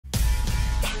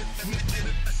Do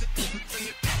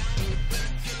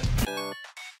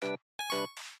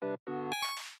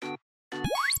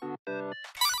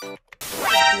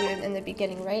it in the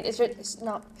beginning, right? It's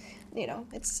not, you know,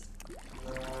 it's...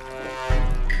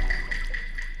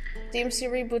 DMC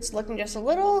reboot's looking just a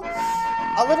little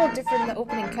different in the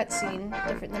opening cutscene,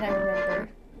 different than I remember.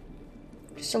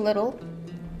 Just a little.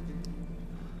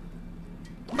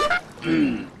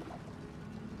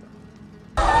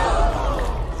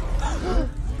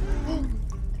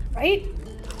 Right?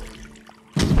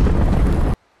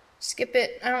 Skip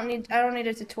it. I don't need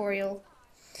a tutorial.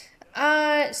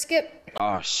 Skip.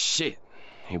 Oh shit.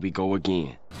 Here we go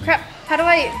again. Crap, how do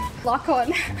I lock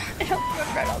on? I don't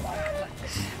remember how to lock on.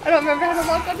 I don't remember how to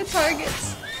lock on the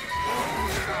targets.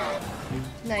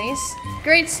 Nice.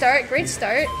 Great start, great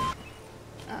start.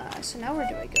 So now where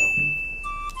do I go?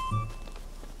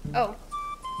 Oh.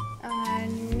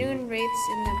 Noon rates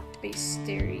in the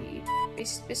bestiary.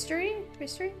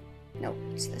 Bestiary? No,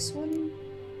 it's this one.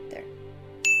 There.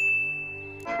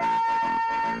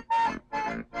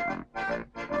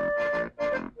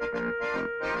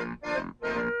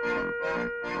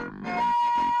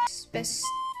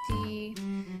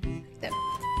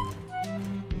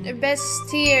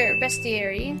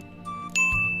 Bestiary.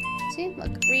 See,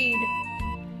 look, read.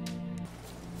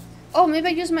 Oh, maybe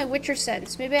I use my Witcher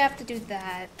sense. Maybe I have to do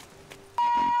that.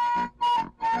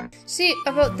 See,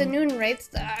 about the noon rates,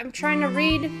 I'm trying to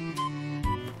read.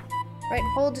 Right,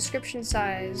 whole description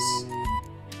size.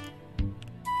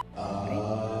 Right.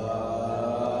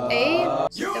 A,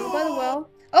 down by the well.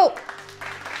 Oh!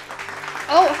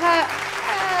 Oh,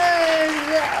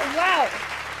 wow!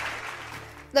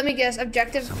 Let me guess,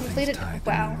 objective completed.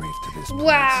 Wow.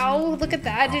 Wow, look at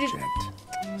that. Did it...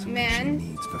 Man.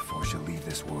 Needs before she'll leave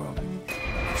this world.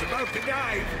 It's about to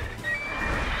die.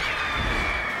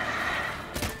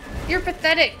 You're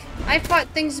pathetic. I fought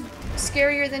things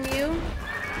scarier than you.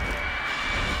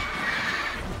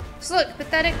 So look,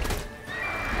 pathetic.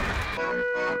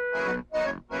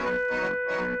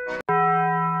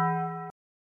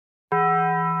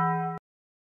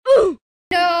 Ooh!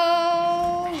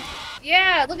 No!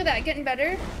 Yeah, look at that, getting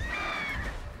better.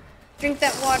 Drink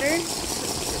that water.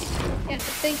 Yeah,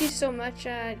 thank you so much.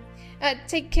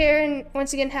 Take care, and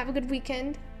once again, have a good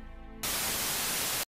weekend.